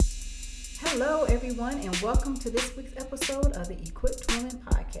Hello, everyone, and welcome to this week's episode of the Equipped Women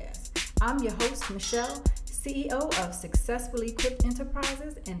Podcast. I'm your host, Michelle, CEO of Successfully Equipped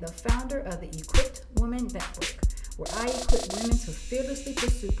Enterprises and the founder of the Equipped Women Network, where I equip women to fearlessly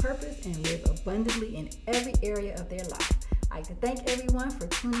pursue purpose and live abundantly in every area of their life. I'd like to thank everyone for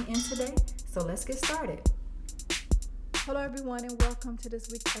tuning in today, so let's get started. Hello, everyone, and welcome to this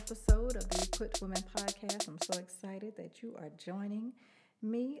week's episode of the Equipped Women Podcast. I'm so excited that you are joining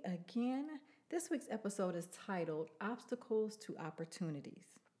me again. This week's episode is titled Obstacles to Opportunities.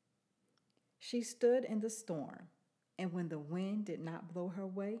 She stood in the storm, and when the wind did not blow her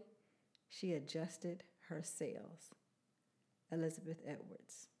way, she adjusted her sails. Elizabeth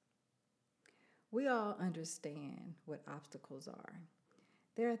Edwards. We all understand what obstacles are.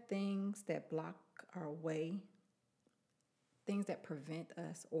 There are things that block our way, things that prevent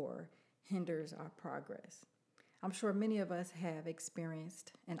us or hinders our progress. I'm sure many of us have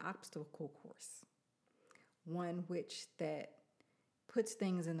experienced an obstacle course, one which that puts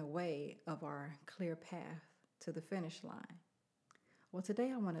things in the way of our clear path to the finish line. Well,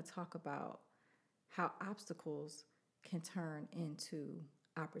 today I want to talk about how obstacles can turn into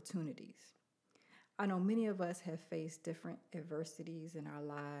opportunities. I know many of us have faced different adversities in our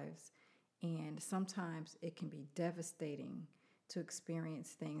lives, and sometimes it can be devastating to experience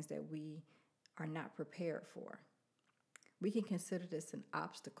things that we are not prepared for. We can consider this an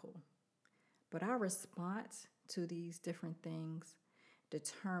obstacle, but our response to these different things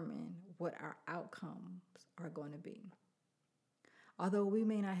determine what our outcomes are going to be. Although we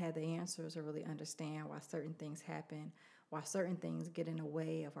may not have the answers or really understand why certain things happen, why certain things get in the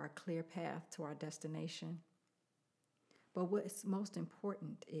way of our clear path to our destination, but what's most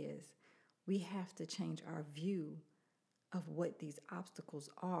important is we have to change our view of what these obstacles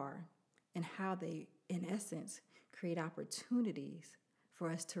are and how they, in essence, create opportunities for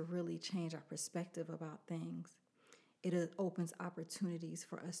us to really change our perspective about things. It opens opportunities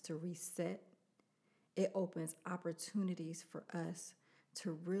for us to reset. It opens opportunities for us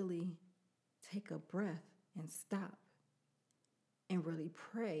to really take a breath and stop and really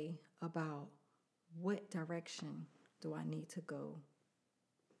pray about what direction do I need to go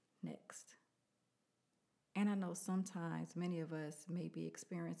next. And I know sometimes many of us may be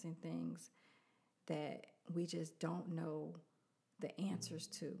experiencing things that we just don't know the answers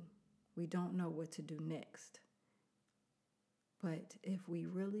to. We don't know what to do next. But if we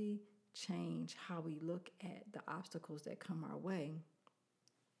really change how we look at the obstacles that come our way,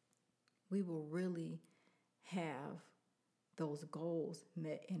 we will really have those goals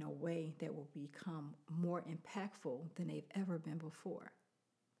met in a way that will become more impactful than they've ever been before.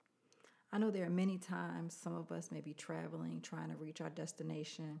 I know there are many times some of us may be traveling, trying to reach our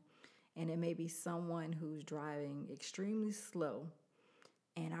destination, and it may be someone who's driving extremely slow,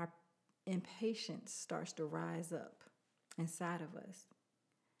 and our impatience starts to rise up inside of us.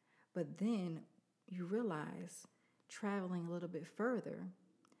 But then you realize, traveling a little bit further,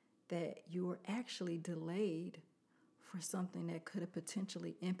 that you were actually delayed for something that could have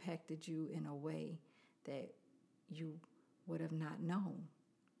potentially impacted you in a way that you would have not known.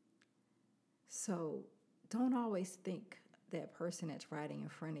 So don't always think that person that's riding in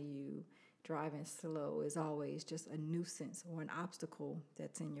front of you, driving slow, is always just a nuisance or an obstacle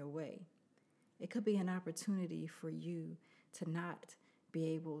that's in your way. It could be an opportunity for you to not be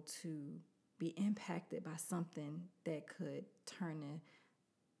able to be impacted by something that could turn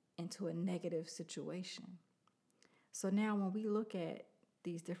into a negative situation. So now when we look at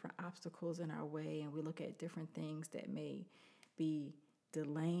these different obstacles in our way and we look at different things that may be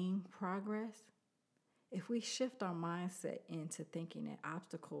delaying progress, if we shift our mindset into thinking that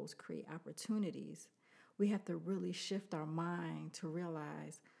obstacles create opportunities, we have to really shift our mind to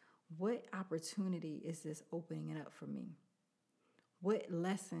realize, what opportunity is this opening up for me? What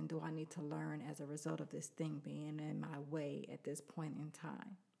lesson do I need to learn as a result of this thing being in my way at this point in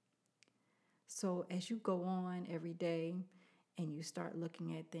time? So as you go on every day and you start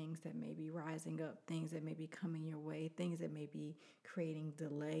looking at things that may be rising up, things that may be coming your way, things that may be creating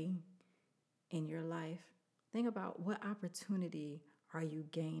delay in your life, think about, what opportunity are you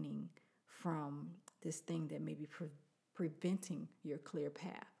gaining from this thing that may be preventing your clear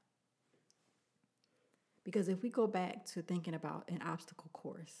path? Because if we go back to thinking about an obstacle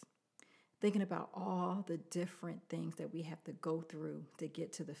course, thinking about all the different things that we have to go through to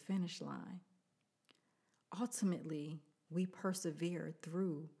get to the finish line, ultimately we persevere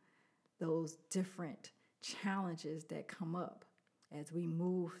through those different challenges that come up as we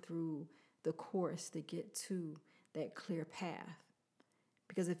move through the course to get to that clear path.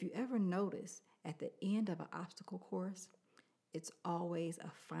 Because if you ever notice, at the end of an obstacle course, it's always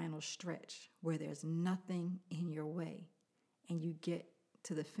a final stretch where there's nothing in your way and you get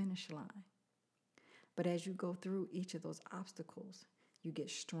to the finish line. But as you go through each of those obstacles, you get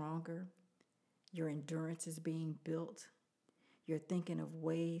stronger. Your endurance is being built. You're thinking of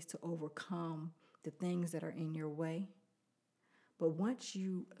ways to overcome the things that are in your way. But once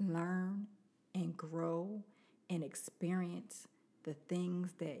you learn and grow and experience the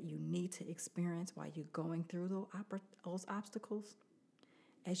things that you need to experience while you're going through those obstacles,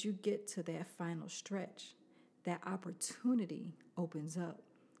 as you get to that final stretch, that opportunity opens up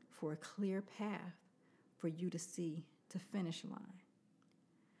for a clear path for you to see the finish line.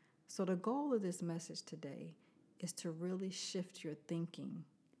 So the goal of this message today is to really shift your thinking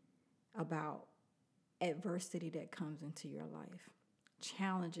about adversity that comes into your life,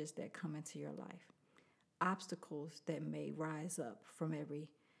 challenges that come into your life, obstacles that may rise up from every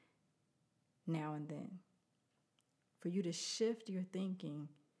now and then. For you to shift your thinking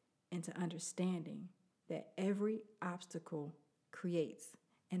into understanding that every obstacle creates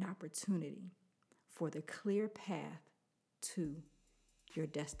an opportunity for the clear path to your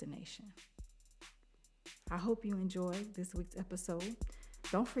destination. I hope you enjoyed this week's episode.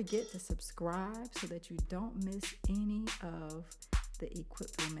 Don't forget to subscribe so that you don't miss any of the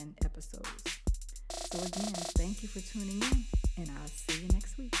Equipped Women episodes. So again, thank you for tuning in, and I'll see you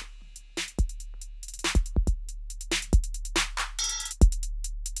next week.